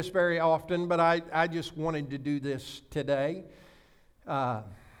Very often, but I just wanted to do this today.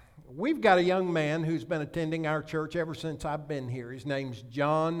 We've got a young man who's been attending our church ever since I've been here. His name's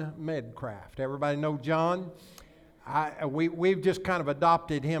John Medcraft. Everybody know John? We've just kind of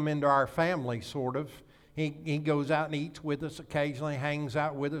adopted him into our family, sort of. He goes out and eats with us occasionally, hangs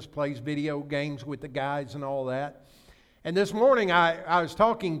out with us, plays video games with the guys and all that. And this morning I was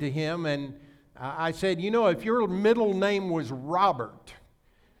talking to him and I said, if your middle name was Robert,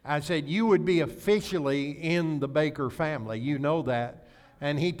 I said, you would be officially in the Baker family. You know that.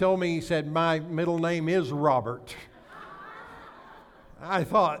 And he told me, he said, my middle name is Robert. I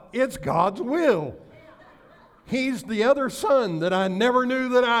thought, it's God's will. He's the other son that I never knew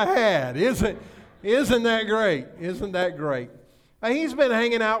that I had. Isn't that great? Isn't that great? He's been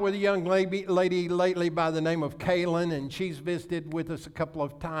hanging out with a young lady lately by the name of Kaylin, and she's visited with us a couple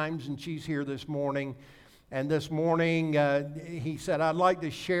of times, and she's here this morning. And this morning, he said, I'd like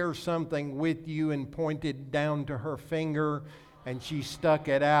to share something with you, and pointed down to her finger, and she stuck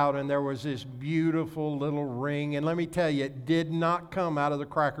it out, and there was this beautiful little ring. And let me tell you, it did not come out of the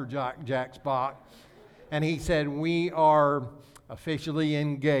Cracker Jack's box. And he said, we are officially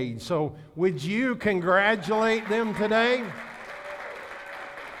engaged. So would you congratulate them today?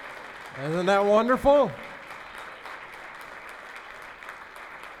 Isn't that wonderful?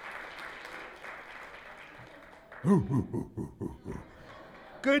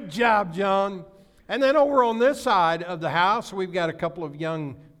 Good job, John. And then over on this side of the house, we've got a couple of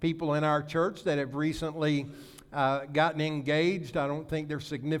young people in our church that have recently gotten engaged. I don't think their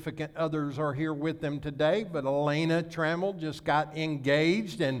significant others are here with them today, but Elena Trammell just got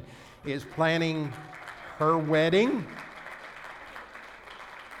engaged and is planning her wedding.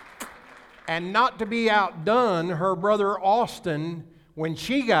 And not to be outdone, her brother Austin, when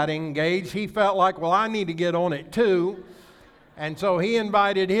she got engaged, he felt like, well, I need to get on it too. And so he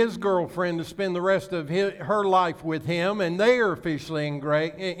invited his girlfriend to spend the rest of her life with him, and they are officially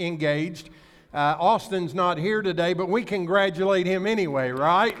engaged. Austin's not here today, but we congratulate him anyway,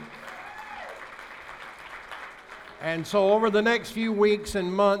 right? And so over the next few weeks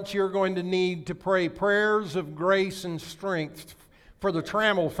and months, you're going to need to pray prayers of grace and strength for the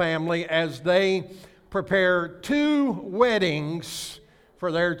Trammell family as they prepare 2 weddings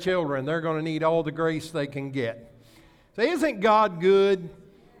for their children. They're going to need all the grace they can get. So isn't God good?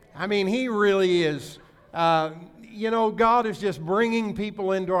 I mean, He really is. God is just bringing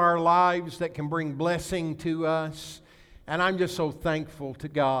people into our lives that can bring blessing to us. And I'm just so thankful to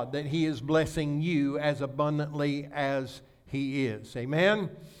God that He is blessing you as abundantly as He is.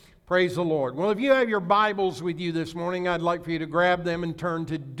 Amen? Praise the Lord. Well, if you have your Bibles with you this morning, I'd like for you to grab them and turn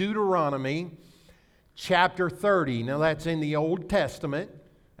to Deuteronomy chapter 30. Now, that's in the Old Testament.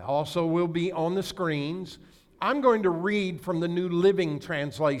 It also will be on the screens. I'm going to read from the New Living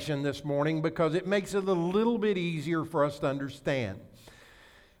Translation this morning because it makes it a little bit easier for us to understand.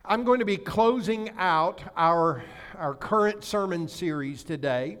 I'm going to be closing out our current sermon series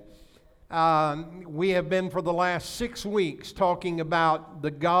today. We have been for the last 6 weeks talking about the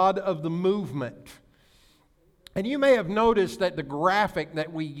God of the movement. And you may have noticed that the graphic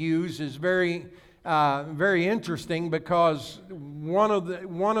that we use is very interesting because one of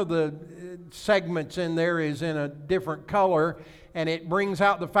the segments in there is in a different color, and it brings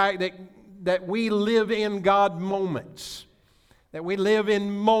out the fact that we live in God moments. That we live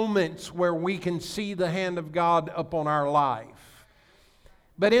in moments where we can see the hand of God upon our life.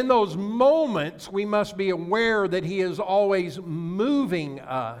 But in those moments, we must be aware that He is always moving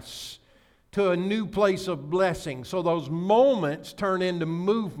us to a new place of blessing. So those moments turn into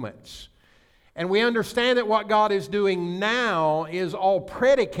movements. And we understand that what God is doing now is all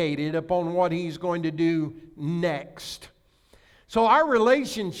predicated upon what He's going to do next. So our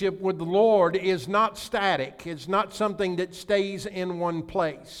relationship with the Lord is not static. It's not something that stays in one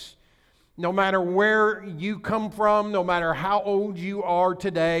place. No matter where you come from, no matter how old you are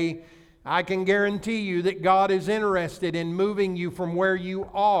today, I can guarantee you that God is interested in moving you from where you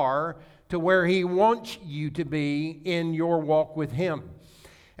are to where He wants you to be in your walk with Him.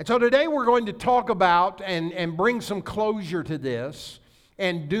 And so today we're going to talk about and bring some closure to this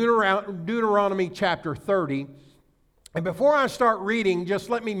in Deuteronomy chapter 30. And before I start reading, just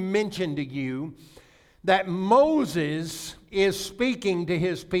let me mention to you that Moses is speaking to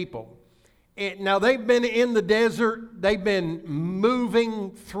his people. Now they've been in the desert, they've been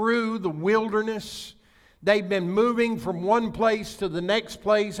moving through the wilderness, they've been moving from one place to the next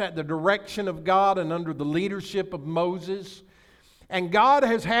place at the direction of God and under the leadership of Moses. And God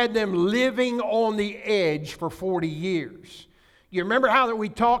has had them living on the edge for 40 years. You remember how that we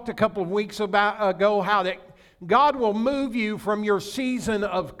talked a couple of weeks ago how that God will move you from your season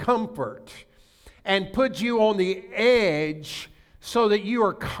of comfort and put you on the edge so that you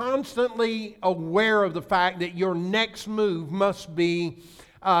are constantly aware of the fact that your next move must be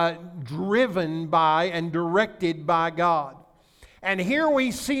driven by and directed by God. And here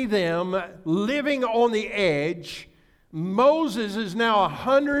we see them living on the edge. Moses is now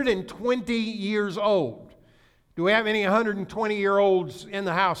 120 years old. Do we have any 120-year-olds in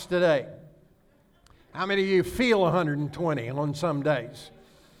the house today? How many of you feel 120 on some days?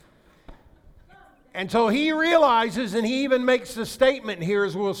 And so he realizes, and he even makes the statement here,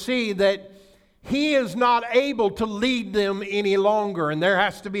 as we'll see, that he is not able to lead them any longer, and there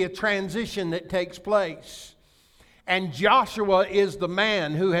has to be a transition that takes place. And Joshua is the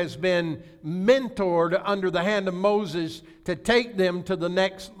man who has been mentored under the hand of Moses to take them to the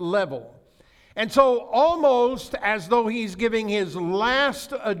next level. And so almost as though he's giving his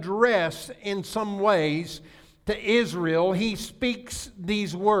last address in some ways to Israel, he speaks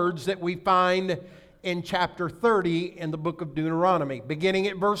these words that we find in chapter 30 in the book of Deuteronomy. Beginning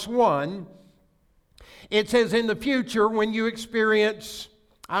at verse 1, it says, in the future when you experience...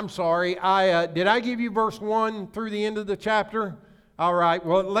 did I give you verse 1 through the end of the chapter? All right,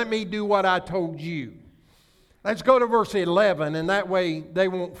 well, let me do what I told you. Let's go to verse 11, and that way they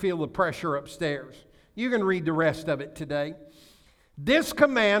won't feel the pressure upstairs. You can read the rest of it today. This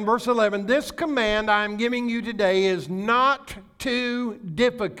command, verse 11, this command I am giving you today is not too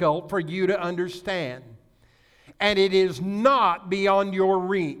difficult for you to understand, and it is not beyond your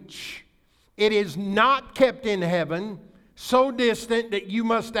reach. It is not kept in heaven, so distant that you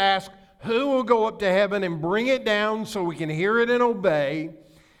must ask, who will go up to heaven and bring it down so we can hear it and obey?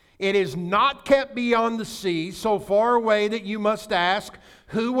 It is not kept beyond the sea, so far away that you must ask,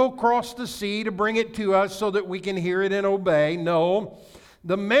 who will cross the sea to bring it to us so that we can hear it and obey? No,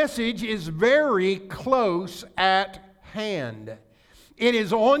 the message is very close at hand. It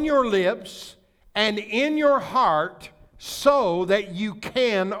is on your lips and in your heart so that you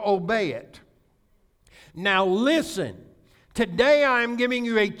can obey it. Now listen, today I am giving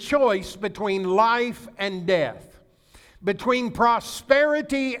you a choice between life and death, between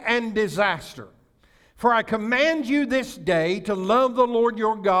prosperity and disaster. For I command you this day to love the Lord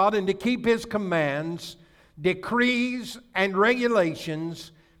your God and to keep His commands, decrees, and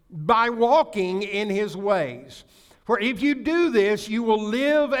regulations by walking in His ways. For if you do this, you will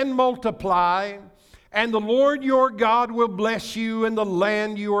live and multiply, and the Lord your God will bless you in the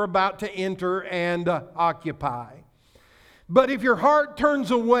land you are about to enter and occupy. But if your heart turns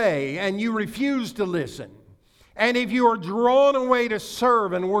away and you refuse to listen, and if you are drawn away to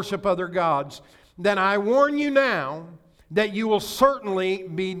serve and worship other gods, then I warn you now that you will certainly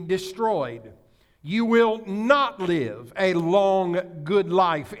be destroyed. You will not live a long, good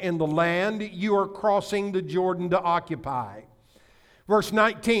life in the land you are crossing the Jordan to occupy. Verse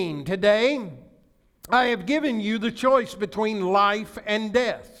 19, today I have given you the choice between life and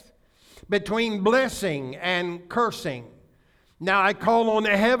death, between blessing and cursing. Now I call on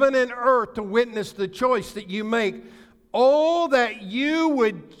heaven and earth to witness the choice that you make. Oh, that you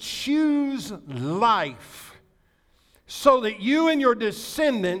would choose life so that you and your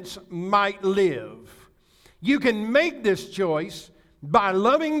descendants might live. You can make this choice by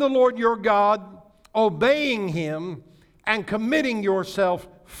loving the Lord your God, obeying Him, and committing yourself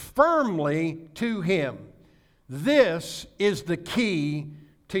firmly to Him. This is the key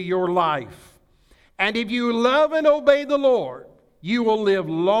to your life. And if you love and obey the Lord, you will live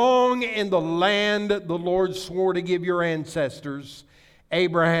long in the land the Lord swore to give your ancestors,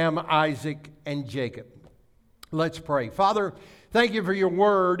 Abraham, Isaac, and Jacob. Let's pray. Father, thank you for your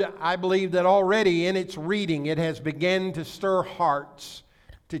word. I believe that already in its reading it has begun to stir hearts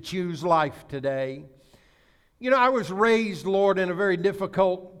to choose life today. You know, I was raised, Lord, in a very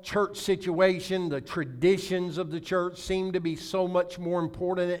difficult church situation. The traditions of the church seem to be so much more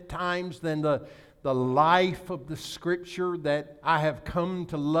important at times than the life of the Scripture that I have come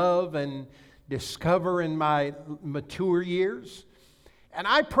to love and discover in my mature years. And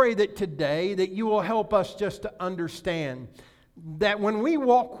I pray that today that you will help us just to understand that when we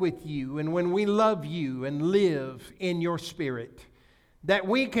walk with you and when we love you and live in your Spirit, that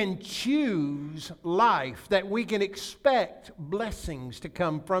we can choose life, that we can expect blessings to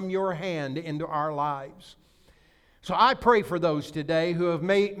come from your hand into our lives. So I pray for those today who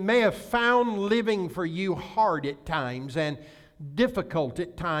may have found living for you hard at times and difficult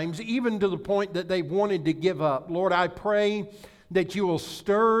at times, even to the point that they've wanted to give up. Lord, I pray that you will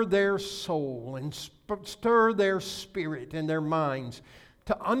stir their soul and stir their spirit and their minds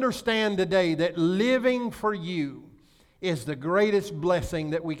to understand today that living for you is the greatest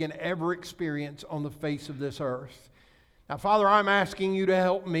blessing that we can ever experience on the face of this earth. Now, Father, I'm asking you to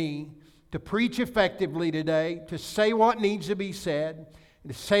help me to preach effectively today, to say what needs to be said,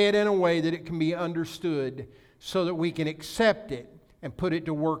 and to say it in a way that it can be understood so that we can accept it and put it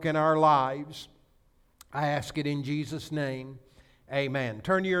to work in our lives. I ask it in Jesus' name. Amen.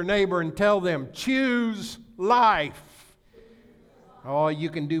 Turn to your neighbor and tell them, choose life. Oh, you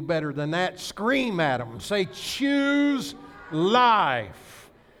can do better than that. Scream at them. Say, choose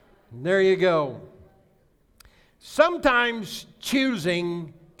life. There you go. Sometimes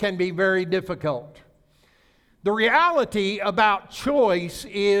choosing can be very difficult. The reality about choice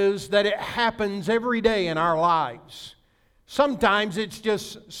is that it happens every day in our lives. Sometimes it's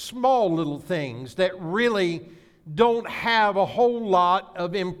just small little things that really don't have a whole lot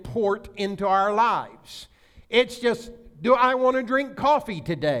of import into our lives. It's just, do I want to drink coffee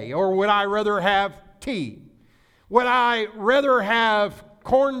today, or would I rather have tea? Would I rather have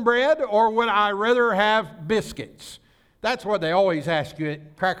cornbread, or would I rather have biscuits? That's what they always ask you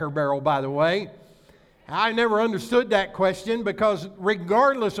at Cracker Barrel, by the way. I never understood that question, because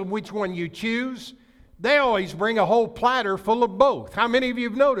regardless of which one you choose, they always bring a whole platter full of both. How many of you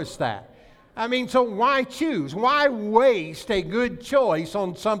have noticed that? I mean, so why choose? Why waste a good choice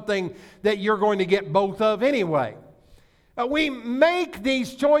on something that you're going to get both of anyway? We make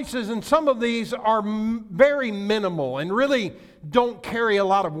these choices, and some of these are very minimal and really don't carry a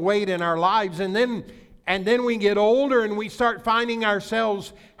lot of weight in our lives. And then we get older and we start finding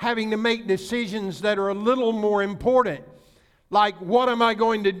ourselves having to make decisions that are a little more important. Like, what am I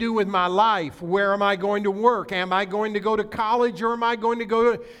going to do with my life? Where am I going to work? Am I going to go to college, or am I going to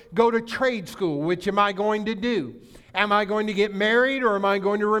go to trade school? Which am I going to do? Am I going to get married, or am I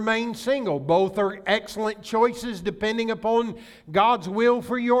going to remain single? Both are excellent choices depending upon God's will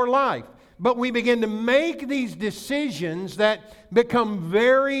for your life. But we begin to make these decisions that become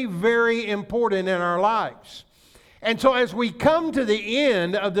very, very important in our lives. And so as we come to the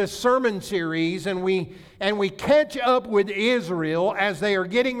end of this sermon series and we catch up with Israel as they are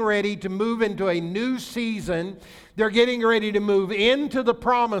getting ready to move into a new season, they're getting ready to move into the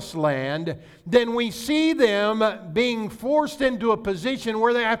promised land, then we see them being forced into a position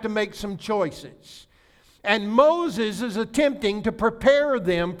where they have to make some choices. And Moses is attempting to prepare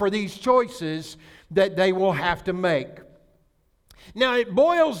them for these choices that they will have to make. Now, it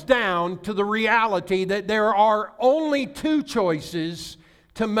boils down to the reality that there are only two choices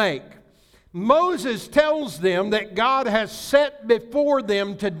to make. Moses tells them that God has set before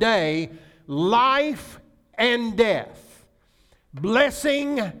them today life and death,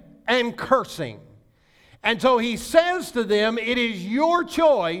 blessing and cursing. And so he says to them, it is your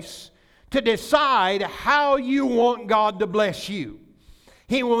choice to decide how you want God to bless you.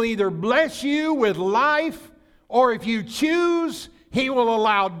 He will either bless you with life, or if you choose, He will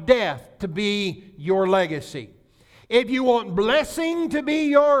allow death to be your legacy. If you want blessing to be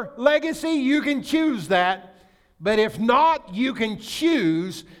your legacy, you can choose that. But if not, you can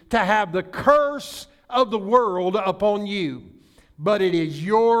choose to have the curse of the world upon you. But it is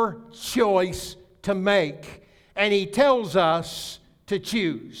your choice to make. And He tells us to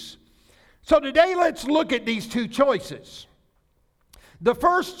choose. So today, let's look at these two choices. The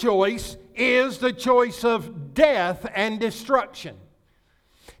first choice is the choice of death and destruction.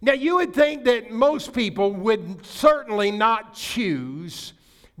 Now, you would think that most people would certainly not choose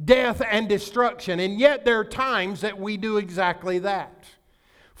death and destruction, and yet there are times that we do exactly that.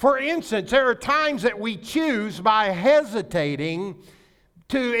 For instance, there are times that we choose by hesitating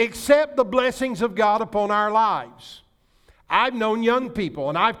to accept the blessings of God upon our lives. I've known young people,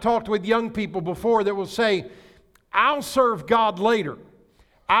 and I've talked with young people before that will say, I'll serve God later.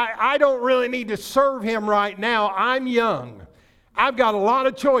 I don't really need to serve Him right now. I'm young. I've got a lot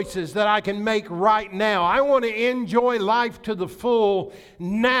of choices that I can make right now. I want to enjoy life to the full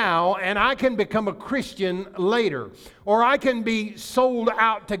now, and I can become a Christian later. Or I can be sold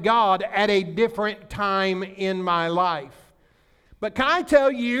out to God at a different time in my life. But can I tell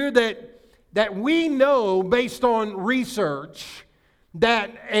you that we know, based on research,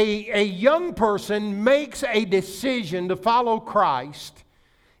 that a young person makes a decision to follow Christ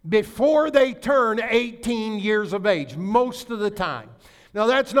before they turn 18 years of age, most of the time. Now,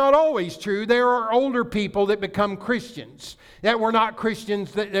 that's not always true. There are older people that become Christians that were not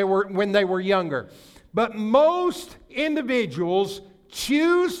Christians when they were younger. But most individuals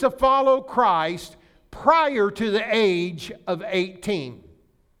choose to follow Christ prior to the age of 18.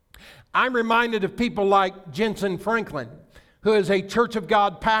 I'm reminded of people like Jensen Franklin, who is a Church of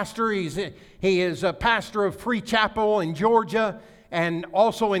God pastor. He is a pastor of Free Chapel in Georgia, and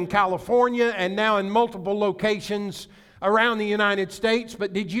also in California, and now in multiple locations around the United States.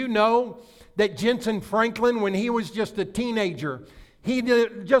 But did you know that Jensen Franklin, when he was just a teenager, he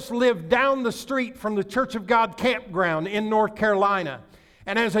just lived down the street from the Church of God campground in North Carolina.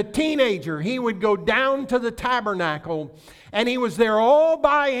 And as a teenager, he would go down to the tabernacle, and he was there all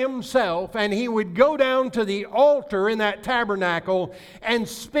by himself, and he would go down to the altar in that tabernacle and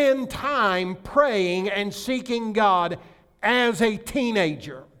spend time praying and seeking God as a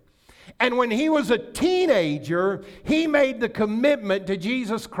teenager. And when he was a teenager, he made the commitment to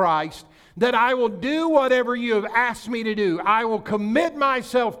Jesus Christ that I will do whatever you have asked me to do. I will commit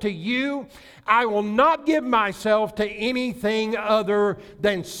myself to you. I will not give myself to anything other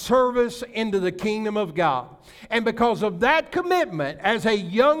than service into the kingdom of God. And because of that commitment, as a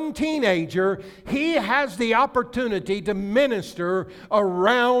young teenager, he has the opportunity to minister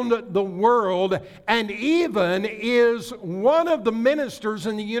around the world, and even is one of the ministers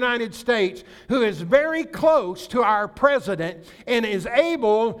in the United States who is very close to our president and is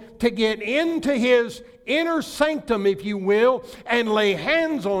able to get into his inner sanctum, if you will, and lay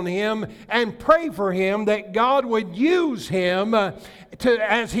hands on him and pray for him that God would use him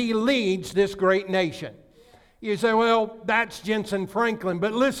as he leads this great nation. You say, well, that's Jensen Franklin.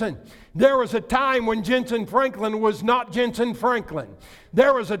 But listen, there was a time when Jensen Franklin was not Jensen Franklin.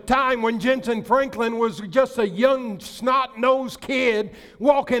 There was a time when Jensen Franklin was just a young, snot-nosed kid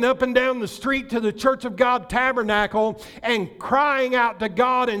walking up and down the street to the Church of God Tabernacle and crying out to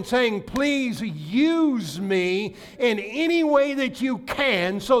God and saying, please use me in any way that you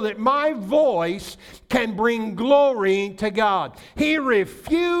can so that my voice can bring glory to God. He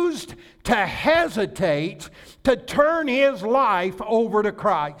refused to hesitate to turn his life over to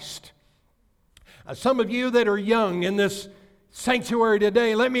Christ. Some of you that are young in this sanctuary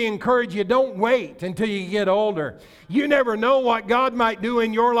today, let me encourage you, don't wait until you get older. You never know what God might do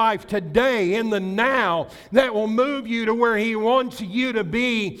in your life today, in the now, that will move you to where He wants you to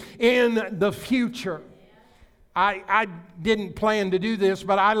be in the future. I didn't plan to do this,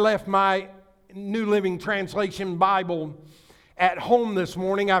 but I left my New Living Translation Bible at home this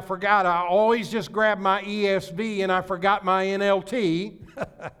morning. I forgot. I always just grab my ESV, and I forgot my NLT.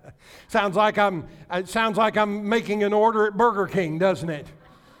 Sounds like I'm making an order at Burger King, doesn't it?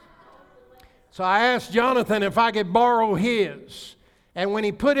 So I asked Jonathan if I could borrow his. And when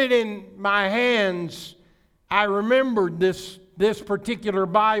he put it in my hands, I remembered this particular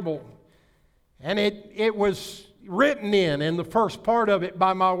Bible. And it was written in the first part of it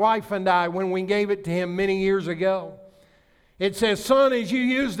by my wife and I when we gave it to him many years ago. It says, son, as you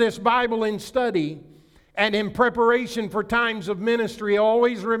use this Bible in study and in preparation for times of ministry,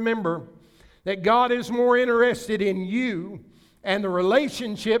 always remember that God is more interested in you and the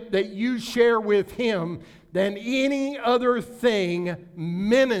relationship that you share with Him than any other thing,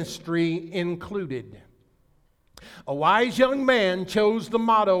 ministry included. A wise young man chose the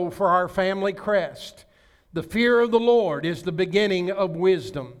motto for our family crest. The fear of the Lord is the beginning of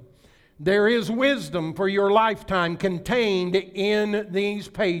wisdom. There is wisdom for your lifetime contained in these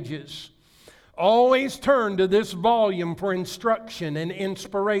pages. Always turn to this volume for instruction and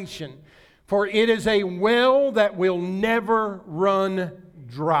inspiration, for it is a well that will never run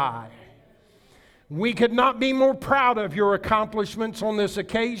dry. We could not be more proud of your accomplishments on this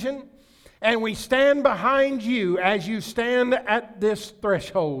occasion, and we stand behind you as you stand at this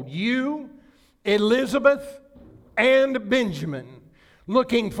threshold. You, Elizabeth, and Benjamin,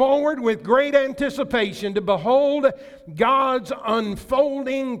 looking forward with great anticipation to behold God's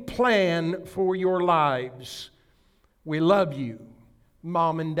unfolding plan for your lives. We love you,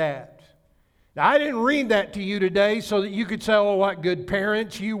 Mom and Dad. Now, I didn't read that to you today so that you could say, oh, what good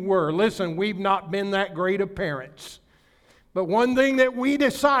parents you were. Listen, we've not been that great of parents. But one thing that we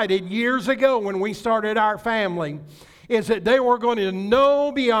decided years ago when we started our family is that they were going to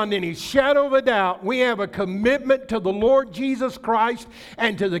know beyond any shadow of a doubt we have a commitment to the Lord Jesus Christ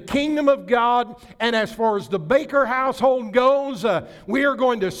and to the kingdom of God. And as far as the Baker household goes, we are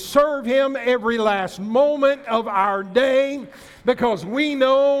going to serve Him every last moment of our day because we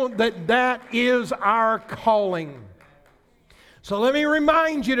know that that is our calling. So let me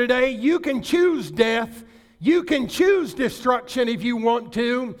remind you today, you can choose death. You can choose destruction if you want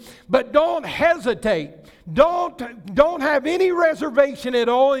to, but don't hesitate. Don't have any reservation at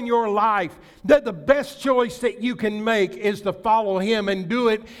all in your life that the best choice that you can make is to follow Him and do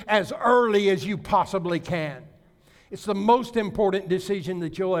it as early as you possibly can. It's the most important decision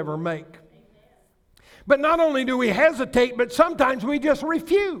that you'll ever make. But not only do we hesitate, but sometimes we just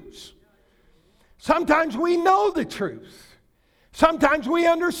refuse. Sometimes we know the truth. Sometimes we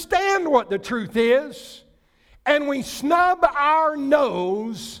understand what the truth is, and we snub our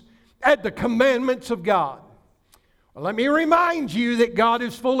nose at the commandments of God. Well, let me remind you that God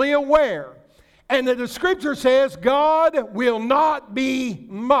is fully aware, and that the Scripture says God will not be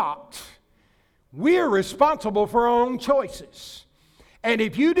mocked. We're responsible for our own choices. And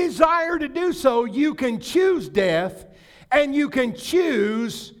if you desire to do so, you can choose death and you can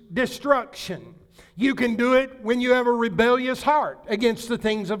choose destruction. You can do it when you have a rebellious heart against the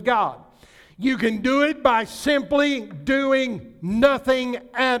things of God. You can do it by simply doing nothing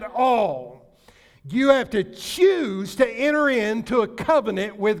at all. You have to choose to enter into a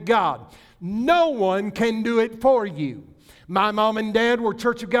covenant with God. No one can do it for you. My mom and dad were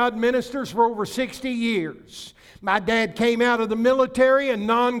Church of God ministers for over 60 years. My dad came out of the military a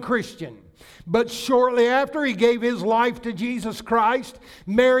non-Christian. But shortly after, he gave his life to Jesus Christ,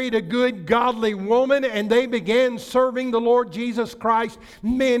 married a good, godly woman, and they began serving the Lord Jesus Christ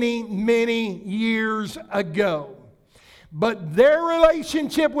many, many years ago. But their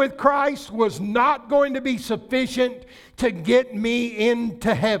relationship with Christ was not going to be sufficient to get me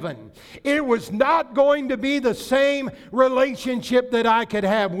into heaven. It was not going to be the same relationship that I could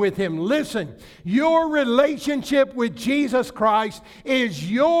have with Him. Listen, your relationship with Jesus Christ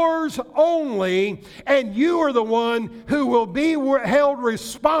is yours only, and you are the one who will be held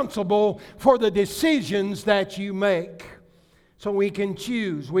responsible for the decisions that you make. So we can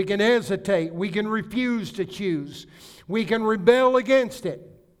choose, we can hesitate, we can refuse to choose. We can rebel against it.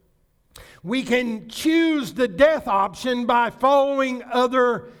 We can choose the death option by following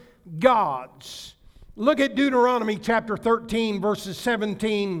other gods. Look at Deuteronomy chapter 13, verses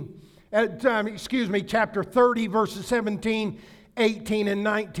 17, chapter 30, verses 17, 18, and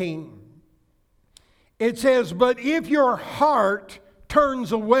 19. It says, "But if your heart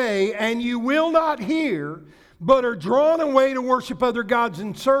turns away and you will not hear, but are drawn away to worship other gods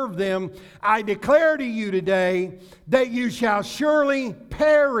and serve them, I declare to you today that you shall surely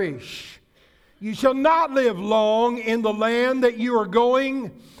perish. You shall not live long in the land that you are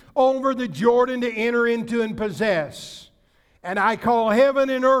going over the Jordan to enter into and possess. And I call heaven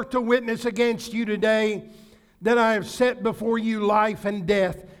and earth to witness against you today that I have set before you life and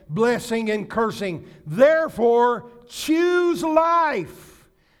death, blessing and cursing. Therefore, choose life,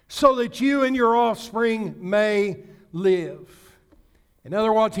 so that you and your offspring may live." In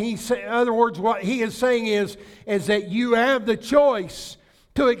other words, what he is saying is that you have the choice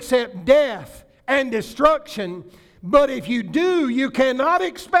to accept death and destruction. But if you do, you cannot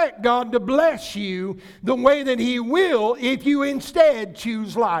expect God to bless you the way that He will if you instead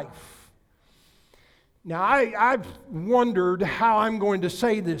choose life. Now, I've wondered how I'm going to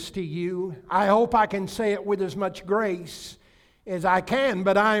say this to you. I hope I can say it with as much grace as I can,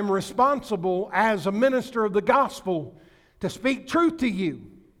 but I am responsible as a minister of the gospel to speak truth to you.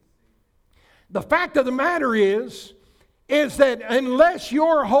 The fact of the matter is that unless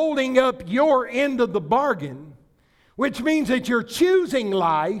you're holding up your end of the bargain, which means that you're choosing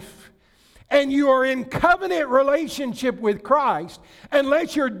life and you are in covenant relationship with Christ,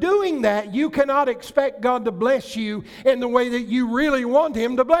 unless you're doing that, you cannot expect God to bless you in the way that you really want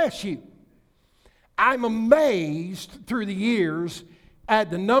Him to bless you. I'm amazed through the years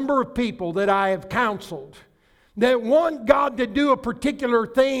at the number of people that I have counseled that want God to do a particular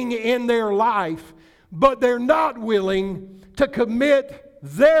thing in their life, but they're not willing to commit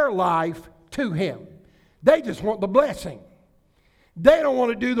their life to Him. They just want the blessing. They don't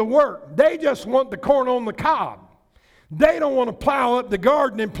want to do the work. They just want the corn on the cob. They don't want to plow up the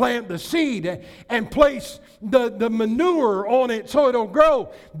garden and plant the seed and place the manure on it so it'll grow.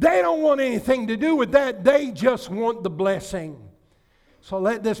 They don't want anything to do with that. They just want the blessing. So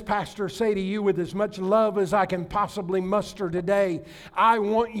let this pastor say to you with as much love as I can possibly muster today, I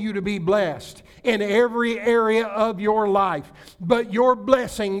want you to be blessed in every area of your life. But your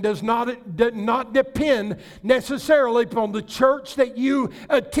blessing does not depend necessarily upon the church that you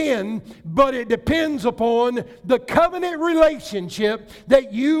attend, but it depends upon the covenant relationship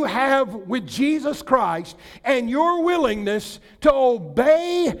that you have with Jesus Christ and your willingness to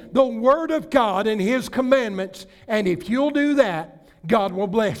obey the Word of God and His commandments. And if you'll do that, God will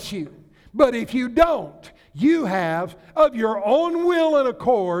bless you. But if you don't, you have, of your own will and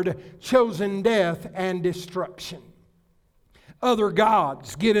accord, chosen death and destruction. Other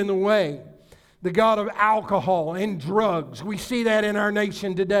gods get in the way. The god of alcohol and drugs. We see that in our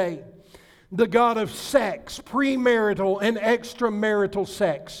nation today. The god of sex, premarital and extramarital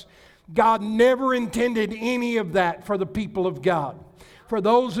sex. God never intended any of that for the people of God. For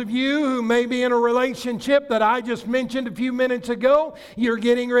those of you who may be in a relationship that I just mentioned a few minutes ago, you're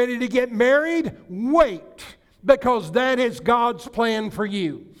getting ready to get married, wait. because that is God's plan for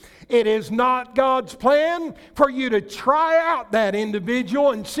you. It is not God's plan for you to try out that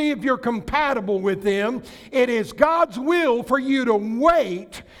individual and see if you're compatible with them. It is God's will for you to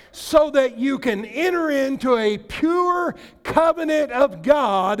wait so that you can enter into a pure covenant of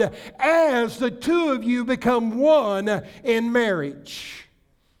God as the two of you become one in marriage.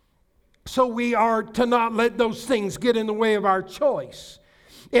 So we are to not let those things get in the way of our choice.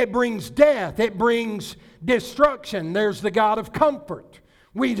 It brings death. It brings destruction. There's the God of comfort.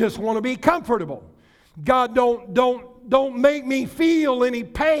 We just want to be comfortable. God, don't make me feel any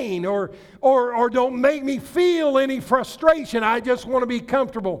pain or don't make me feel any frustration. I just want to be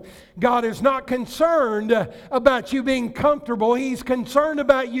comfortable. God is not concerned about you being comfortable. He's concerned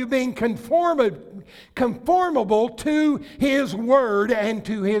about you being conformable to His Word and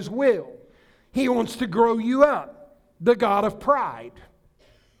to His will. He wants to grow you up. The God of pride.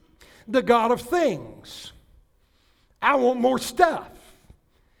 The God of things. I want more stuff.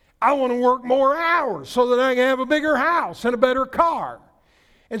 I want to work more hours so that I can have a bigger house and a better car.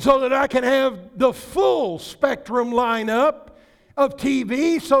 And so that I can have the full spectrum lineup of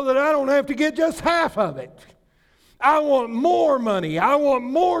TV so that I don't have to get just half of it. I want more money. I want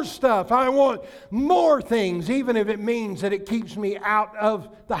more stuff. I want more things, even if it means that it keeps me out of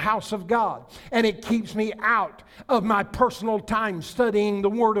the house of God and it keeps me out of my personal time studying the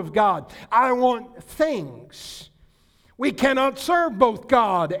Word of God. I want things. We cannot serve both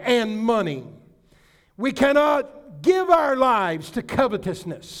God and money. We cannot give our lives to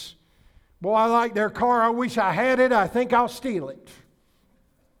covetousness. Boy, I like their car. I wish I had it. I think I'll steal it.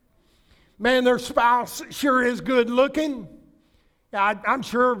 Man, their spouse sure is good looking. I'm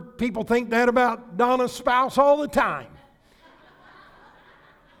sure people think that about Donna's spouse all the time.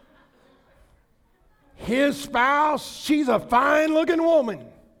 His spouse, she's a fine looking woman.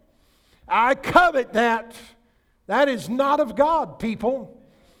 I covet that. That is not of God, people.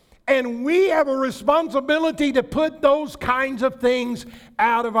 And we have a responsibility to put those kinds of things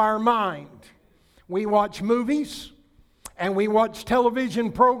out of our mind. We watch movies and we watch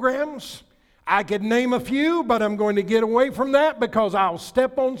television programs. I could name a few, but I'm going to get away from that because I'll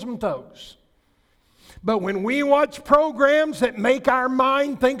step on some toes. But when we watch programs that make our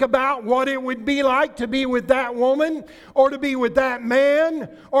mind think about what it would be like to be with that woman or to be with that man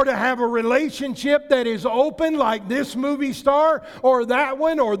or to have a relationship that is open like this movie star or that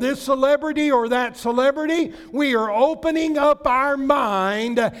one or this celebrity or that celebrity, we are opening up our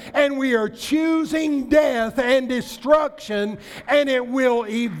mind and we are choosing death and destruction, and it will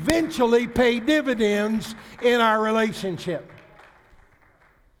eventually pay dividends in our relationship.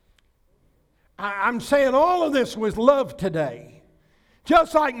 I'm saying all of this with love today.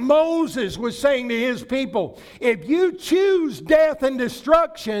 Just like Moses was saying to his people, if you choose death and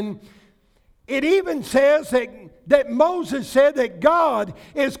destruction, it even says that Moses said that God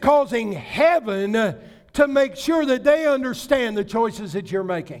is causing heaven to make sure that they understand the choices that you're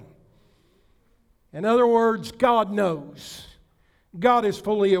making. In other words, God knows. God is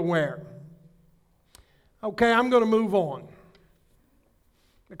fully aware. Okay, I'm going to move on,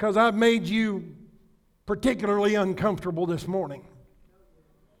 because I've made you particularly uncomfortable this morning.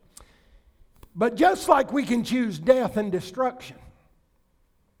 But just like we can choose death and destruction,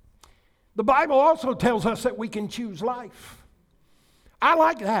 the Bible also tells us that we can choose life. I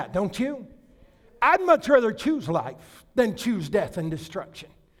like that, don't you? I'd much rather choose life than choose death and destruction.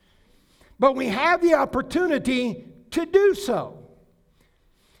 But we have the opportunity to do so.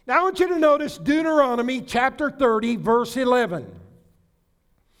 Now I want you to notice Deuteronomy chapter 30, verse 11.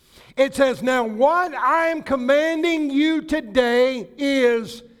 It says, now what I am commanding you today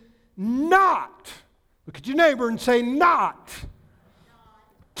is not, look at your neighbor and say, not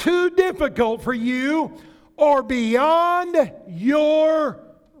too difficult for you or beyond your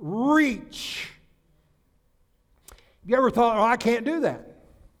reach. Have you ever thought, oh, I can't do that.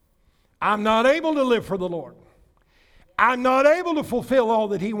 I'm not able to live for the Lord. I'm not able to fulfill all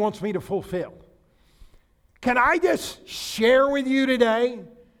that He wants me to fulfill. Can I just share with you today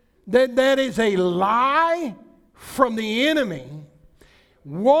that is a lie from the enemy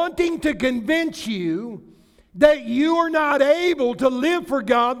wanting to convince you that you are not able to live for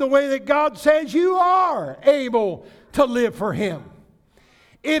God the way that God says you are able to live for Him.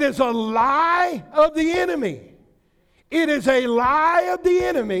 It is a lie of the enemy. It is a lie of the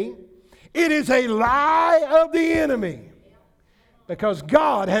enemy. It is a lie of the enemy. Because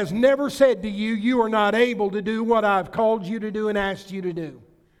God has never said to you, you are not able to do what I've called you to do and asked you to do.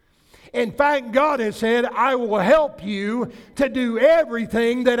 In fact, God has said, I will help you to do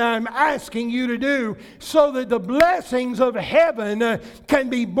everything that I'm asking you to do so that the blessings of heaven can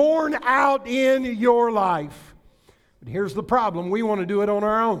be borne out in your life. But here's the problem. We want to do it on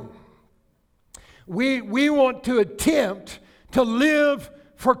our own. We want to attempt to live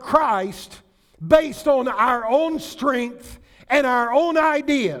for Christ based on our own strength and our own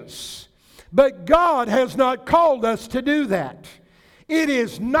ideas. But God has not called us to do that. It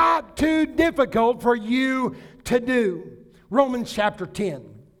is not too difficult for you to do. Romans chapter 10,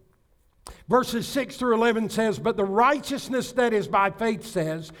 verses 6 through 11 says, "But the righteousness that is by faith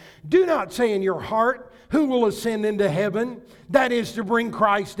says, do not say in your heart, who will ascend into heaven? That is to bring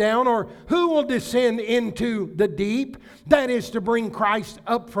Christ down. Or who will descend into the deep? That is to bring Christ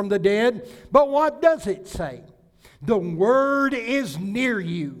up from the dead. But what does it say? The word is near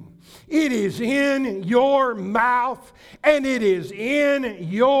you. It is in your mouth and it is in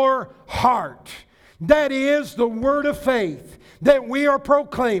your heart." That is the word of faith that we are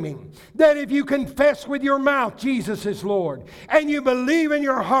proclaiming. That if you confess with your mouth Jesus is Lord, and you believe in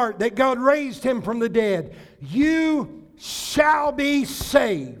your heart that God raised Him from the dead, you shall be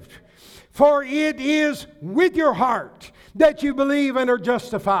saved. For it is with your heart that you believe and are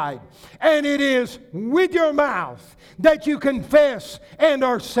justified, and it is with your mouth that you confess and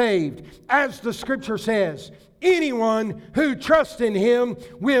are saved. As the Scripture says, anyone who trusts in Him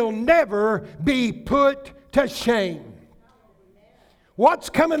will never be put to shame. What's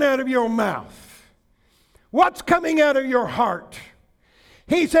coming out of your mouth? What's coming out of your heart?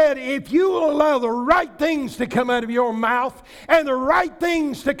 He said, if you will allow the right things to come out of your mouth and the right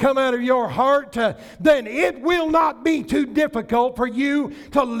things to come out of your heart, then it will not be too difficult for you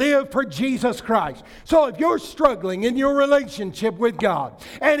to live for Jesus Christ. So if you're struggling in your relationship with God,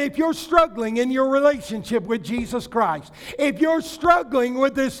 and if you're struggling in your relationship with Jesus Christ, if you're struggling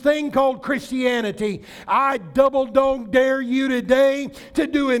with this thing called Christianity, I double dog dare you today to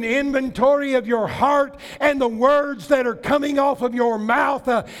do an inventory of your heart and the words that are coming off of your mouth,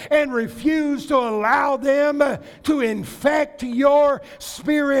 and refuse to allow them to infect your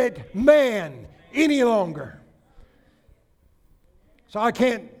spirit man any longer. So I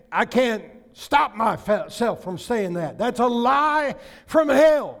can't stop myself from saying that. That's a lie from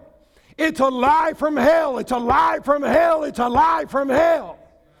hell. It's a lie from hell. It's a lie from hell. It's a lie from hell.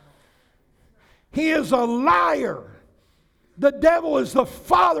 He is a liar. The devil is the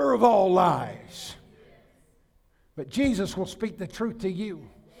father of all lies. But Jesus will speak the truth to you.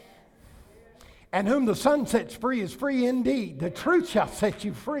 And whom the Son sets free is free indeed. The truth shall set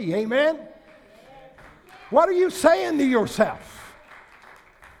you free. Amen? What are you saying to yourself?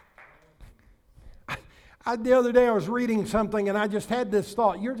 The other day I was reading something and I just had this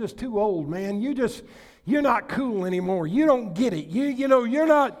thought. You're just too old, man. You're not cool anymore. You don't get it. You're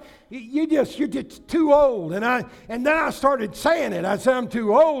just too old. And then I started saying it. I said, I'm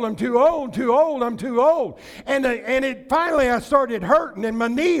too old, I'm too old, too old, I'm too old. And it finally I started hurting, and my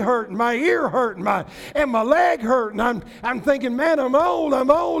knee hurt, and my ear hurt, and my leg hurt. And I'm thinking, man, I'm old.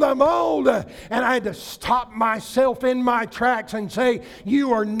 And I had to stop myself in my tracks and say,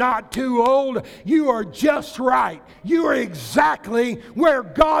 you are not too old. You are just right. You are exactly where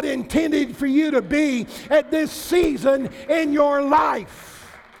God intended for you to be at this season in your life.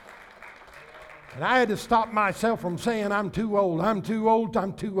 And I had to stop myself from saying, I'm too old, I'm too old,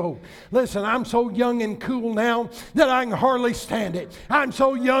 I'm too old. Listen, I'm so young and cool now that I can hardly stand it. I'm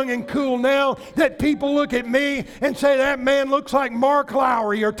so young and cool now that people look at me and say, that man looks like Mark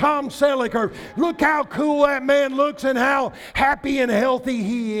Lowry or Tom Selleck, or look how cool that man looks and how happy and healthy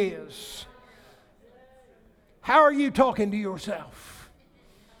he is. How are you talking to yourself?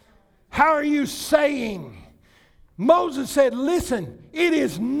 How are you saying? Moses said, listen, it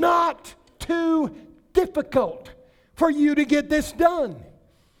is not too difficult for you to get this done.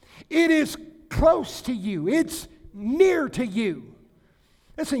 It is close to you. It's near to you.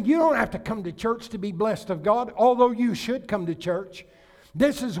 Listen, you don't have to come to church to be blessed of God, although you should come to church.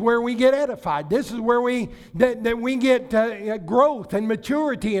 This is where we get edified. This is where we get growth and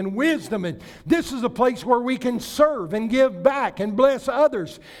maturity and wisdom. And this is a place where we can serve and give back and bless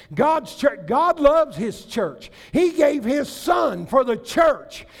others. God's church, God loves His church. He gave His Son for the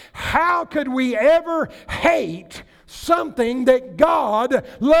church. How could we ever hate something that God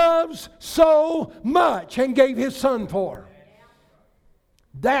loves so much and gave His Son for?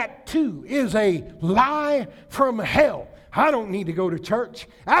 That too is a lie from hell. I don't need to go to church.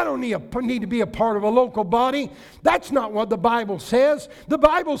 I don't need to be a part of a local body. That's not what the Bible says. The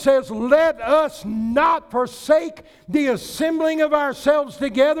Bible says, let us not forsake the assembling of ourselves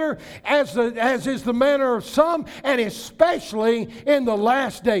together as is the manner of some, and especially in the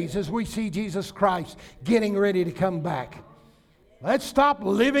last days as we see Jesus Christ getting ready to come back. Let's stop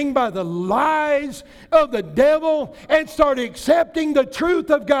living by the lies of the devil and start accepting the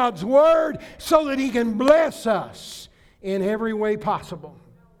truth of God's Word so that He can bless us in every way possible.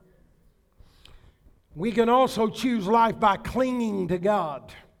 We can also choose life by clinging to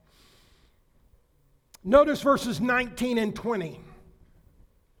God. Notice verses 19 and 20.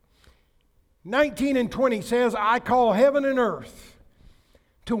 19 and 20 says, I call heaven and earth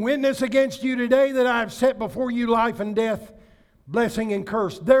to witness against you today that I have set before you life and death, blessing and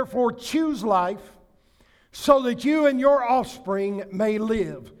curse. Therefore choose life so that you and your offspring may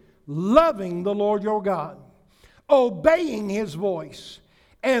live, loving the Lord your God, obeying His voice,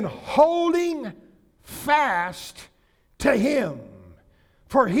 and holding fast to Him.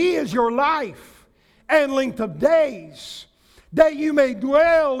 For He is your life and length of days, that you may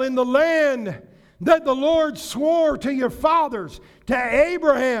dwell in the land that the Lord swore to your fathers, to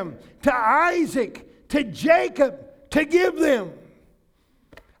Abraham, to Isaac, to Jacob, to give them.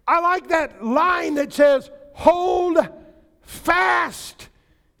 I like that line that says, hold fast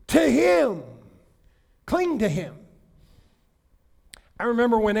to Him. Cling to Him. I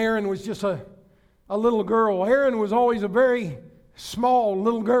remember when Erin was just a little girl. Erin was always a very small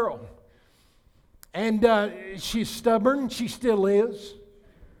little girl. And she's stubborn. She still is.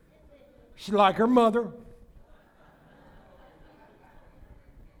 She's like her mother.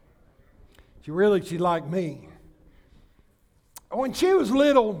 She's like me. When she was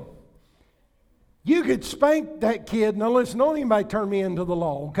little, you could spank that kid. Now listen, don't anybody turn me into the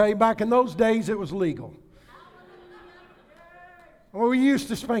law, okay? Back in those days, it was legal. Well, we used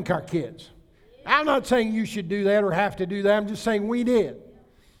to spank our kids. I'm not saying you should do that or have to do that. I'm just saying we did.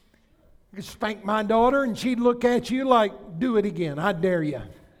 You could spank my daughter and she'd look at you like, do it again. I dare you.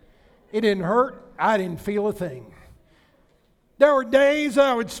 It didn't hurt. I didn't feel a thing. There were days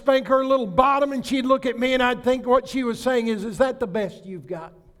I would spank her little bottom and she'd look at me and I'd think what she was saying is that the best you've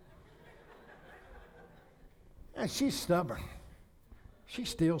got? And she's stubborn. She's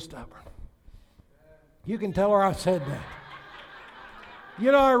still stubborn. You can tell her I said that.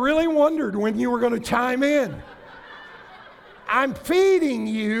 You know, I really wondered when you were going to chime in. I'm feeding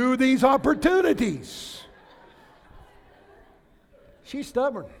you these opportunities. She's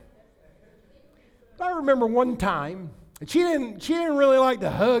stubborn. I remember one time, she didn't really like to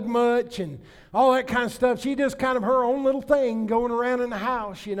hug much and all that kind of stuff. She just kind of her own little thing going around in the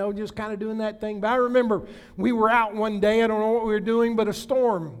house, you know, just kind of doing that thing. But I remember we were out one day, I don't know what we were doing, but a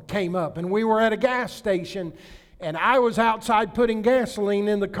storm came up and we were at a gas station. And I was outside putting gasoline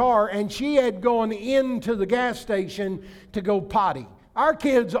in the car, and she had gone into the gas station to go potty. Our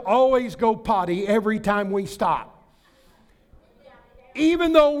kids always go potty every time we stop.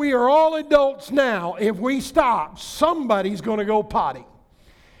 Even though we are all adults now, if we stop, somebody's going to go potty.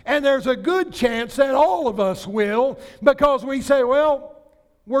 And there's a good chance that all of us will, because we say, well,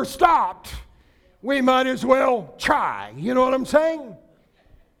 we're stopped. We might as well try. You know what I'm saying?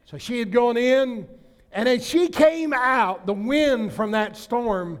 So she had gone in. And as she came out, the wind from that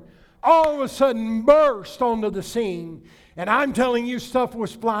storm all of a sudden burst onto the scene. And I'm telling you, stuff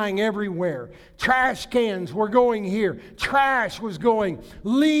was flying everywhere. Trash cans were going here. Trash was going.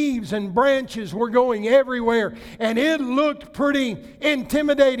 Leaves and branches were going everywhere. And it looked pretty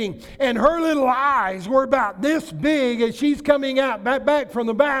intimidating. And her little eyes were about this big as she's coming out back from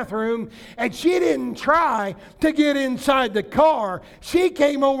the bathroom. And she didn't try to get inside the car. She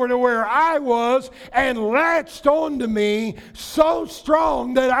came over to where I was and latched onto me so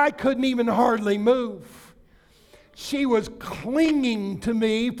strong that I couldn't even hardly move. She was clinging to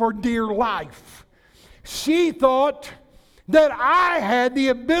me for dear life. She thought that I had the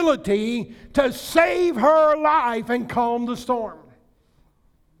ability to save her life and calm the storm.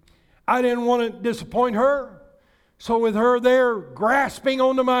 I didn't want to disappoint her. So with her there grasping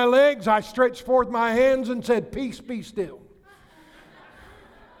onto my legs, I stretched forth my hands and said, "Peace, be still."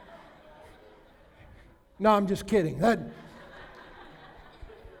 No, I'm just kidding.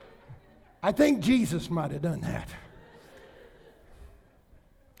 I think Jesus might have done that.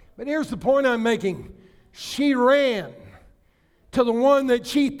 But here's the point I'm making. She ran to the one that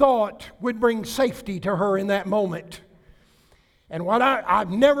she thought would bring safety to her in that moment. And what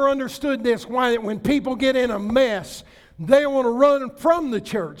I've never understood this, why when people get in a mess, they want to run from the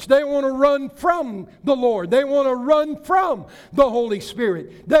church. They want to run from the Lord. They want to run from the Holy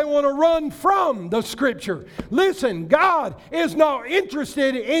Spirit. They want to run from the Scripture. Listen, God is not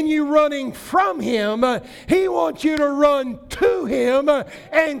interested in you running from Him. He wants you to run to Him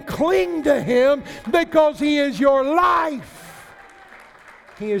and cling to Him because He is your life.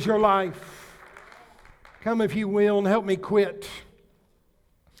 He is your life. Come, if you will, and help me quit.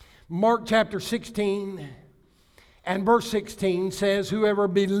 Mark chapter 16. And verse 16 says, whoever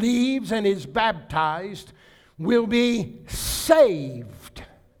believes and is baptized will be saved.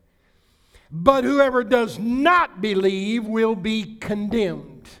 But whoever does not believe will be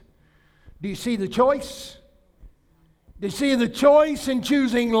condemned. Do you see the choice? Do you see the choice in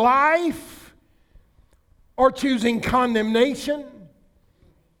choosing life or choosing condemnation?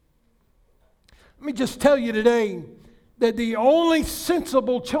 Let me just tell you today that the only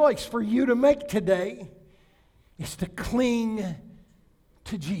sensible choice for you to make today is to cling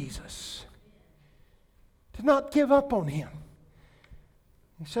to Jesus. To not give up on Him.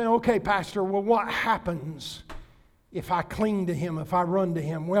 You say, okay, Pastor, well, what happens if I cling to Him, if I run to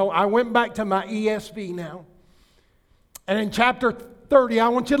Him? Well, I went back to my ESV now. And in chapter 30, I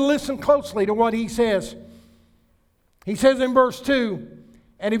want you to listen closely to what he says. He says in verse 2,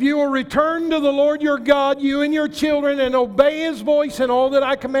 and if you will return to the Lord your God, you and your children, and obey His voice in all that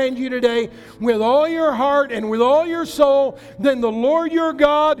I command you today, with all your heart and with all your soul, then the Lord your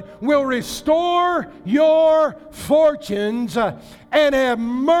God will restore your fortunes and have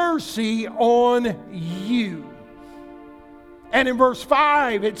mercy on you. And in verse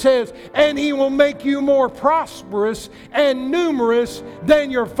 5 it says, and He will make you more prosperous and numerous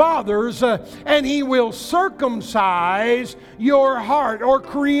than your fathers, and He will circumcise your heart, or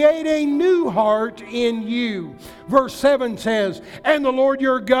create a new heart in you. Verse 7 says, and the Lord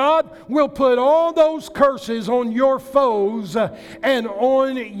your God will put all those curses on your foes and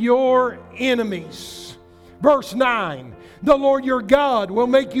on your enemies. Verse 9, the Lord your God will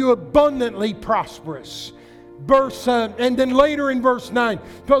make you abundantly prosperous. And then later in verse 9,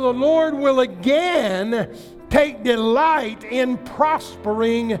 for the Lord will again take delight in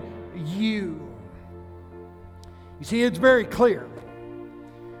prospering you. You see, it's very clear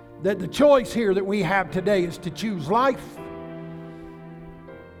that the choice here that we have today is to choose life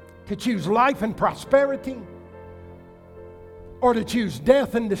and prosperity, or to choose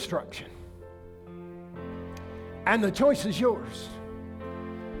death and destruction. And the choice is yours.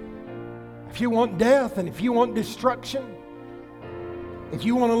 If you want death and if you want destruction, if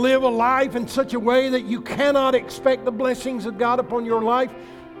you want to live a life in such a way that you cannot expect the blessings of God upon your life,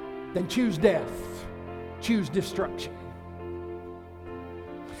 then choose death. Choose destruction.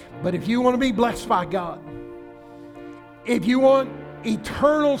 But if you want to be blessed by God, if you want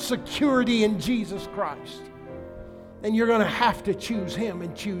eternal security in Jesus Christ, then you're going to have to choose Him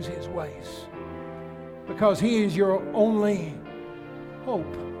and choose His ways, because He is your only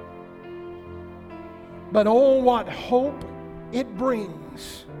hope. But oh, what hope it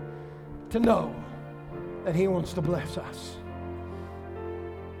brings to know that He wants to bless us.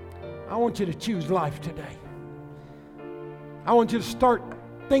 I want you to choose life today. I want you to start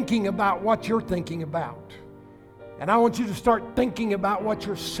thinking about what you're thinking about. And I want you to start thinking about what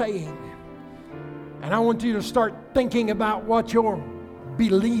you're saying. And I want you to start thinking about what you're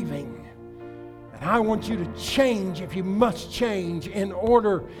believing. And I want you to change, if you must change, in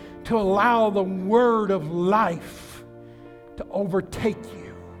order to allow the word of life to overtake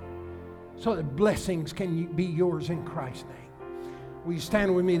you, so that blessings can be yours in Christ's name. Will you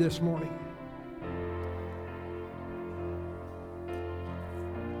stand with me this morning?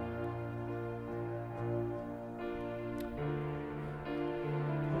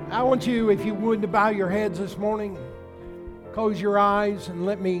 I want you, if you would, to bow your heads this morning. Close your eyes and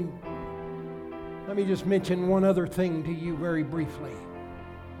let me just mention one other thing to you very briefly.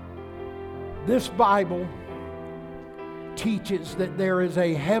 This Bible teaches that there is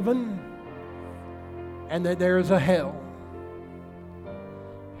a heaven and that there is a hell.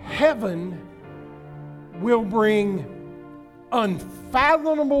 Heaven will bring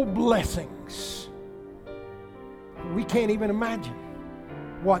unfathomable blessings. We can't even imagine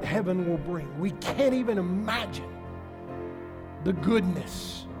what heaven will bring. We can't even imagine the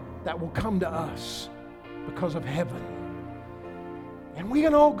goodness that will come to us because of heaven. And we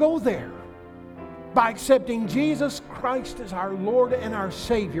can all go there. By accepting Jesus Christ as our Lord and our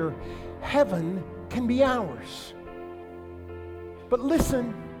Savior, heaven can be ours. But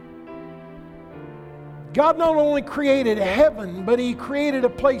listen, God not only created heaven, but He created a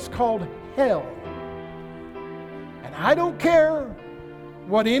place called hell. And I don't care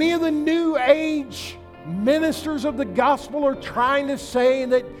what any of the New Age ministers of the gospel are trying to say,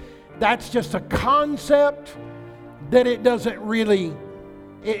 that that's just a concept, that it doesn't really,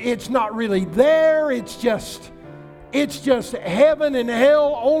 it's not really there. It's just heaven and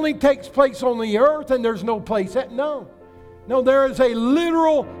hell only takes place on the earth, and there's no place no, there is a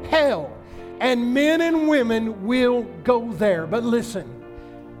literal hell, and men and women will go there. But listen,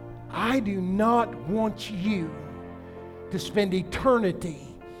 I do not want you to spend eternity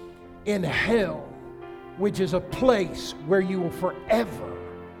in hell, which is a place where you will forever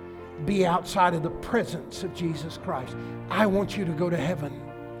be outside of the presence of Jesus Christ. I want you to go to heaven.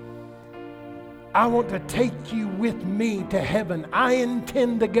 I want to take you with me to heaven. I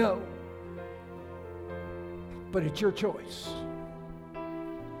intend to go. But it's your choice.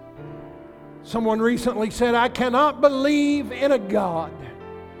 Someone recently said, I cannot believe in a God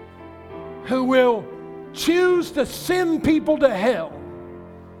who will choose to send people to hell.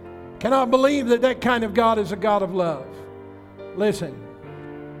 Cannot believe that that kind of God is a God of love. Listen,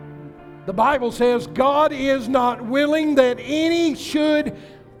 the Bible says God is not willing that any should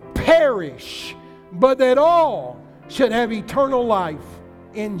perish, but that all should have eternal life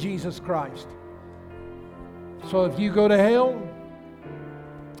in Jesus Christ. So if you go to hell,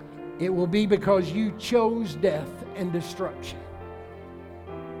 it will be because you chose death and destruction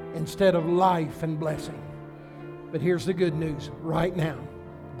instead of life and blessing. But here's the good news. Right now,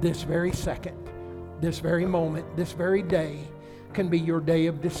 this very second, this very moment, this very day can be your day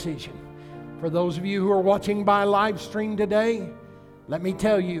of decision. For those of you who are watching by live stream today, let me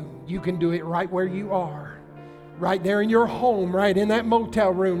tell you, you can do it right where you are. Right there in your home, right in that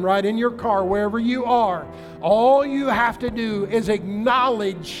motel room, right in your car, wherever you are. All you have to do is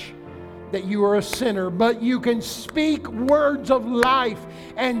acknowledge that you are a sinner, but you can speak words of life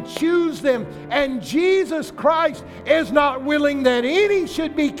and choose them. And Jesus Christ is not willing that any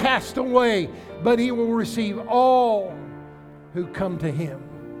should be cast away, but He will receive all who come to Him.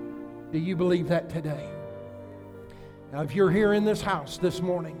 Do you believe that today? Now, if you're here in this house this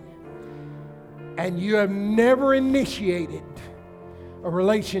morning and you have never initiated a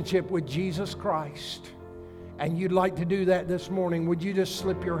relationship with Jesus Christ, and you'd like to do that this morning, would you just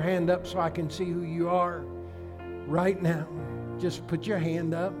slip your hand up so I can see who you are right now? Just put your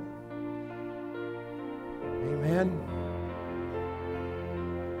hand up. Amen.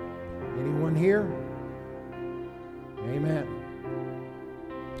 Anyone here? Amen.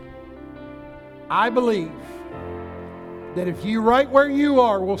 I believe that if you right where you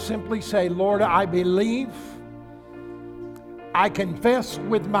are will simply say, Lord, I believe, I confess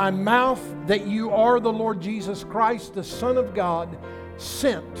with my mouth that you are the Lord Jesus Christ, the Son of God,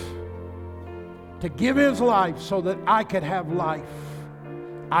 sent to give His life so that I could have life.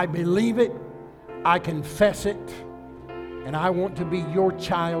 I believe it, I confess it, and I want to be your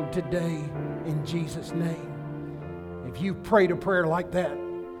child today in Jesus' name. If you prayed a prayer like that,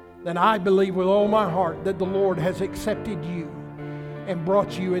 then I believe with all my heart that the Lord has accepted you and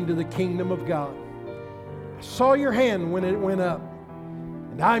brought you into the kingdom of God. I saw your hand when it went up,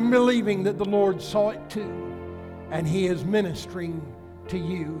 and I'm believing that the Lord saw it too, and He is ministering to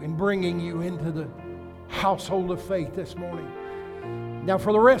you and bringing you into the household of faith this morning. Now,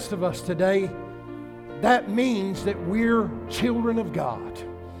 for the rest of us today, that means that we're children of God.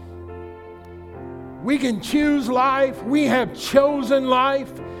 We can choose life. We have chosen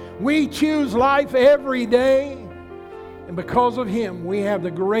life. We choose life every day. And because of Him, we have the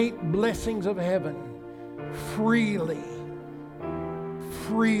great blessings of heaven freely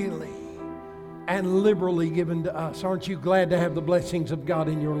and liberally given to us. Aren't you glad to have the blessings of God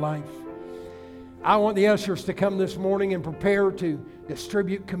in your life? I want the ushers to come this morning and prepare to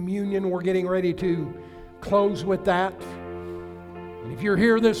distribute communion. We're getting ready to close with that. And if you're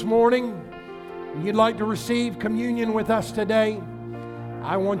here this morning and you'd like to receive communion with us today,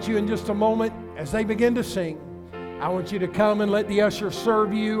 I want you in just a moment, as they begin to sing, I want you to come and let the usher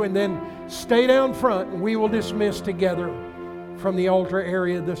serve you, and then stay down front and we will dismiss together from the altar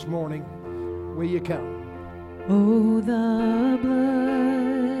area this morning. Will you come? Oh, the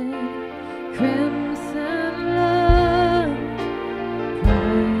blood